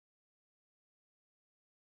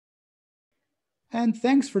And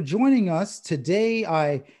thanks for joining us. Today,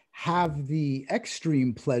 I have the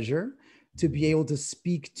extreme pleasure to be able to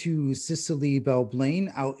speak to Cicely Belle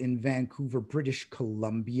Blain out in Vancouver, British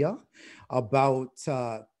Columbia, about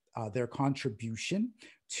their contribution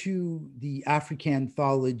to the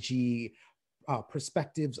AfriCANthology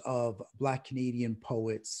Perspectives of Black Canadian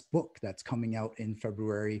Poets book that's coming out in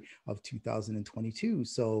February of 2022.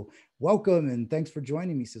 So welcome and thanks for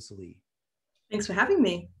joining me, Cicely. Thanks for having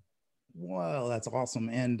me. Well, that's awesome.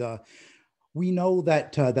 And we know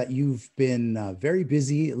that that you've been very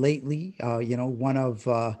busy lately. One of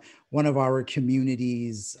our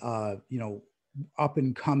community's up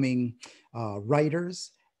and coming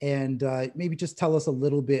writers. And maybe just tell us a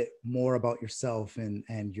little bit more about yourself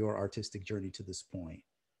and your artistic journey to this point.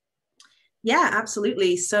 Yeah,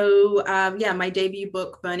 absolutely. So my debut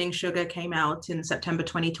book, Burning Sugar, came out in September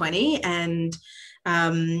 2020. And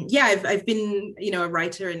I've been, a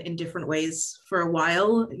writer in different ways for a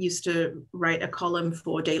while. Used to write a column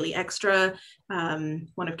for Daily Extra,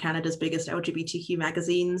 one of Canada's biggest LGBTQ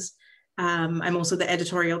magazines. I'm also the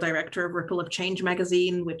editorial director of Ripple of Change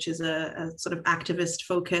magazine, which is a sort of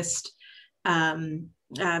activist-focused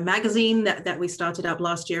magazine that we started up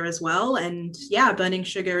last year as well. And yeah, Burning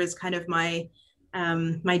Sugar is kind of my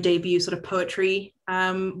debut sort of poetry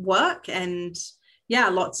work. And yeah,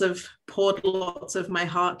 poured lots of my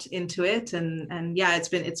heart into it. And yeah,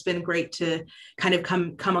 it's been great to kind of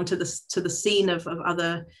come onto the scene of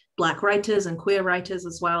other Black writers and queer writers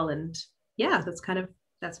as well. And yeah,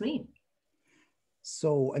 that's me.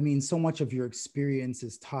 So, I mean, so much of your experience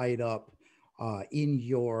is tied up in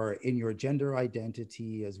your gender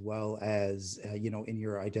identity, as well as, in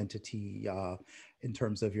your identity in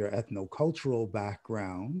terms of your ethnocultural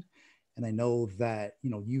background. And I know that,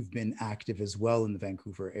 you've been active as well in the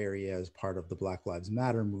Vancouver area as part of the Black Lives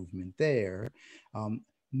Matter movement there.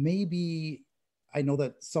 Maybe I know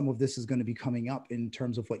that some of this is going to be coming up in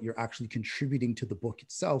terms of what you're actually contributing to the book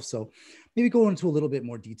itself. So maybe go into a little bit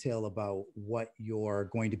more detail about what you're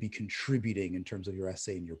going to be contributing in terms of your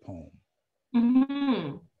essay and your poem.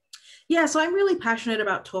 Mm-hmm. Yeah, so I'm really passionate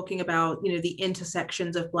about talking about, the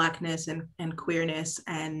intersections of Blackness and queerness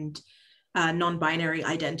and non-binary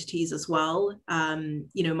identities as well.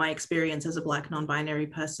 My experience as a Black non-binary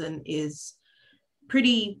person is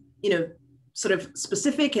pretty, sort of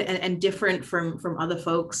specific and different from other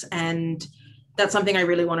folks. And that's something I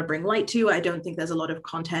really want to bring light to. I don't think there's a lot of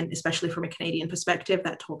content, especially from a Canadian perspective,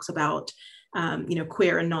 that talks about,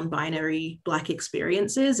 queer and non-binary Black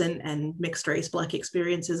experiences and mixed race Black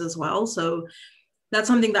experiences as well. So that's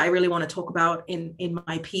something that I really want to talk about in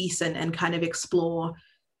my piece and kind of explore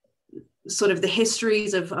sort of the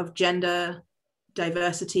histories of gender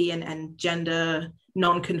diversity and gender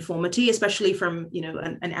non-conformity, especially from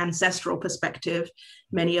an ancestral perspective.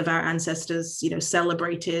 Many of our ancestors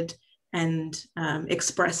celebrated and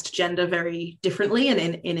expressed gender very differently and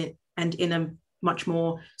in a much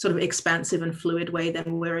more sort of expansive and fluid way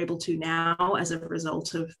than we're able to now as a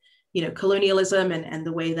result of colonialism and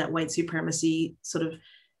the way that white supremacy sort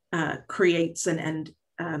of creates and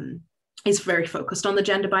is very focused on the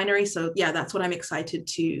gender binary. So yeah, that's what I'm excited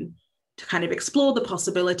to kind of explore, the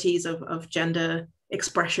possibilities of gender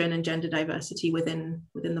expression and gender diversity within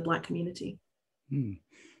the Black community.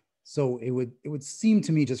 So it would seem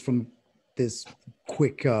to me, just from this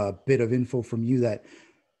quick bit of info from you, that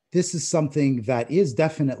this is something that is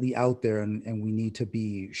definitely out there, and we need to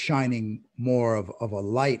be shining more of a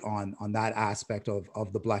light on that aspect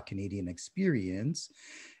of the Black Canadian experience.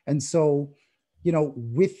 And so,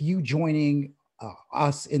 with you joining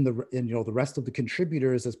us and the rest of the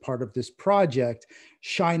contributors as part of this project,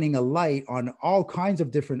 shining a light on all kinds of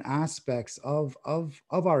different aspects of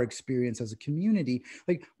our experience as a community,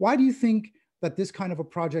 like, why do you think that this kind of a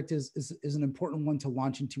project is an important one to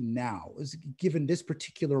launch into now, given this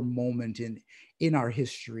particular moment in our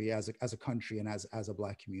history as a country and as a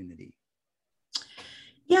Black community?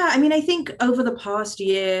 Yeah, I mean, I think over the past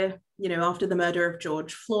year, after the murder of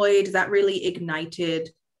George Floyd, that really ignited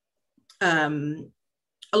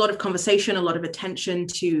a lot of conversation, a lot of attention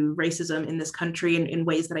to racism in this country in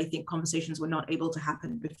ways that I think conversations were not able to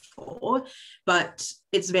happen before. But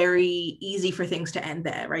it's very easy for things to end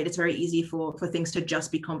there, right? It's very easy for things to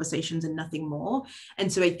just be conversations and nothing more. And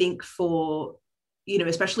so I think for,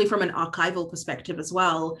 especially from an archival perspective as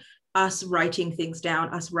well, us writing things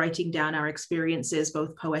down, us writing down our experiences,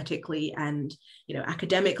 both poetically and,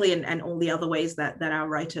 academically and all the other ways that our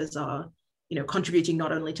writers are, contributing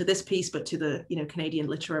not only to this piece, but to the, Canadian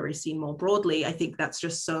literary scene more broadly. I think that's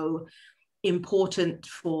just so important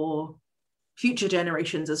for future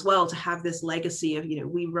generations as well, to have this legacy of,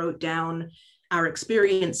 we wrote down our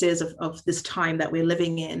experiences of this time that we're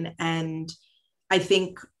living in. And I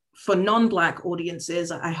think for non-Black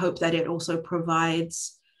audiences, I hope that it also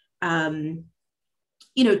provides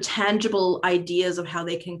tangible ideas of how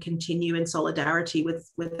they can continue in solidarity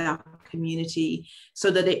with our community,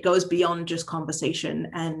 so that it goes beyond just conversation,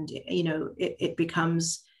 and it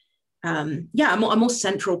becomes a more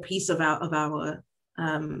central piece of our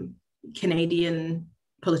Canadian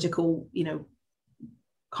political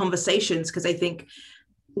conversations. Because I think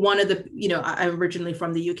one of the, I'm originally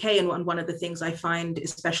from the UK, and one of the things I find,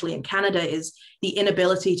 especially in Canada, is the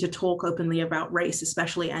inability to talk openly about race,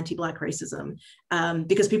 especially anti-Black racism,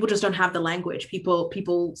 because people just don't have the language.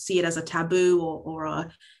 People see it as a taboo or are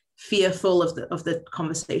fearful of the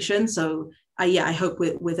conversation. So I hope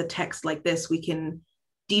with a text like this, we can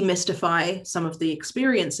demystify some of the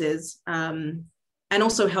experiences, and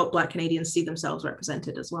also help Black Canadians see themselves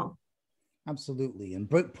represented as well. Absolutely. And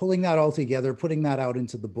pulling that all together, putting that out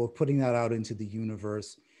into the book, putting that out into the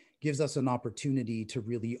universe gives us an opportunity to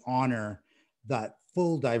really honor that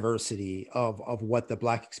full diversity of what the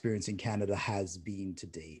Black experience in Canada has been to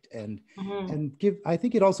date. And I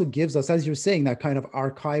think it also gives us, as you're saying, that kind of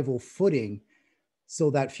archival footing, so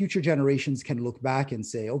that future generations can look back and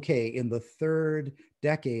say, okay, in the third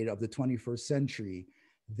decade of the 21st century,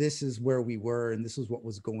 this is where we were, and this is what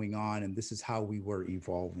was going on, and this is how we were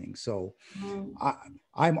evolving. So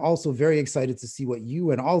I'm also very excited to see what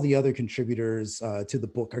you and all the other contributors to the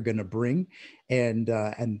book are going to bring. And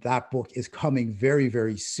that book is coming very,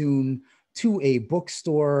 very soon to a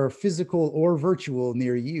bookstore, physical or virtual,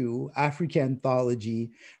 near you.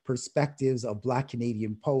 AfriCANthology, Perspectives of Black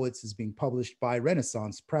Canadian Poets, is being published by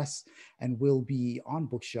Renaissance Press and will be on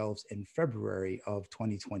bookshelves in February of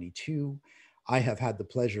 2022. I have had the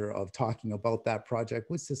pleasure of talking about that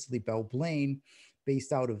project with Cicely Belle Blain,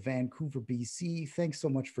 based out of Vancouver, BC. Thanks so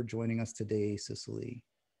much for joining us today, Cicely.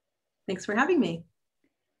 Thanks for having me.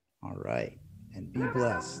 All right, and be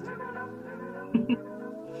blessed.